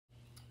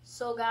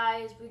So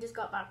guys, we just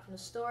got back from the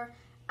store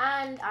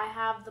and I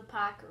have the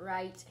pack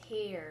right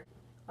here.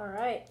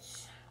 Alright.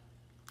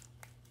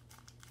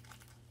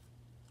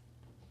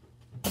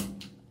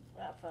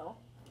 That fell.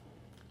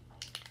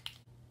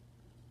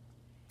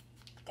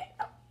 Okay.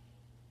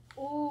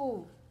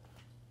 Ooh.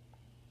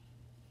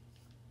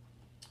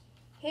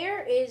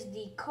 Here is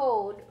the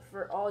code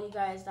for all you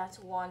guys that's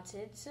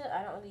wanted.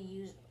 I don't really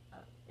use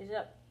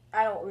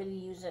I don't really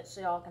use it,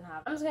 so y'all can have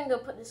it. I'm just gonna go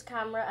put this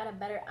camera at a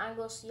better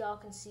angle so y'all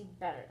can see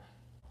better.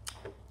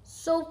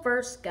 So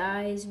first,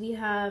 guys, we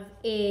have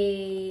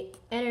a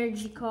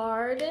energy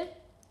card.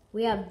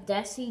 We have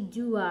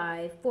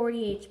Decidueye,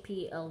 40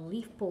 HP, a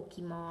leaf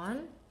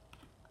Pokemon.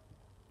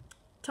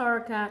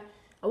 Tarakat.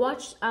 I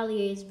watched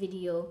Alier's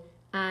video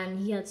and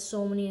he had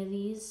so many of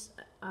these.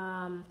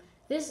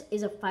 This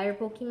is a fire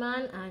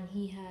Pokemon and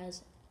he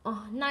has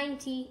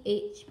 90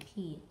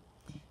 HP.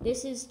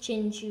 This is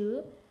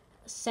Chinchou,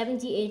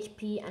 70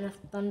 HP and a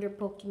thunder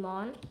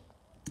Pokemon.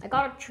 I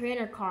got a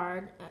trainer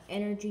card, an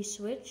energy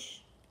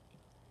switch.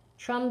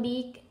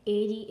 Trumbeak,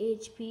 80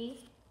 HP.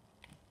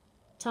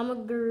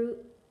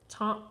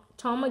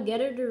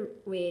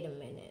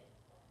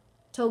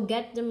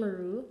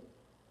 Togedemaru,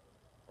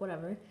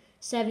 whatever,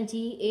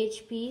 70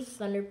 HP,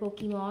 thunder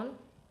Pokemon.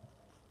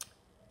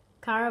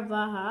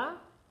 Caravaha,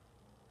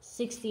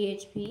 60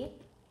 HP.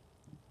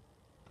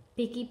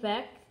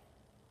 Pikipek,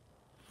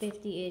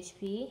 50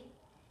 HP.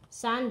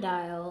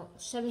 Sandile,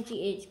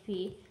 70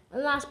 HP.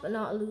 And last but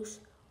not least,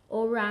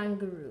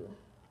 Oranguru,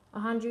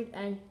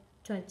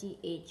 120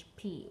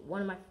 HP. One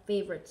of my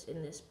favorites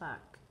in this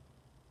pack.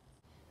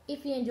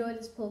 If you enjoyed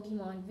this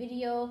Pokemon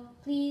video,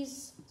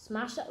 please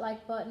smash that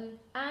like button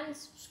and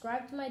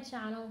subscribe to my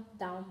channel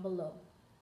down below.